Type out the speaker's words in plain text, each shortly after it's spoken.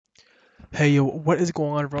Hey yo, what is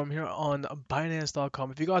going on, bro? I'm here on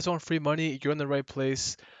Binance.com. If you guys want free money, you're in the right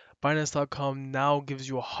place. Binance.com now gives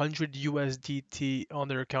you 100 USDT on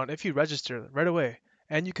their account if you register right away,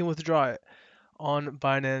 and you can withdraw it on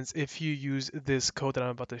Binance if you use this code that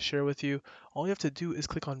I'm about to share with you. All you have to do is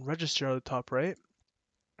click on register at the top right,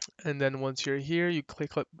 and then once you're here, you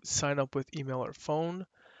click sign up with email or phone.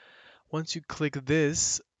 Once you click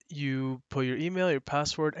this, you put your email, your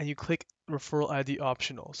password, and you click referral ID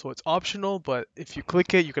optional. So it's optional, but if you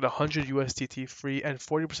click it, you get 100 USDT free and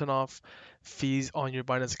 40% off fees on your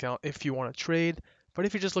Binance account if you want to trade. But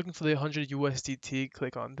if you're just looking for the 100 USDT,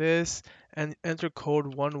 click on this and enter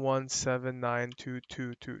code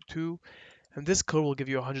 117922222. And this code will give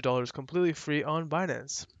you $100 completely free on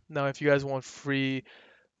Binance. Now, if you guys want free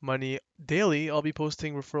money daily, I'll be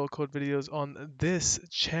posting referral code videos on this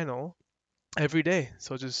channel every day.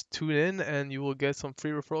 So just tune in and you will get some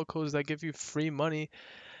free referral codes that give you free money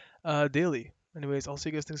daily. Anyways, I'll see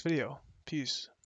you guys next video. Peace.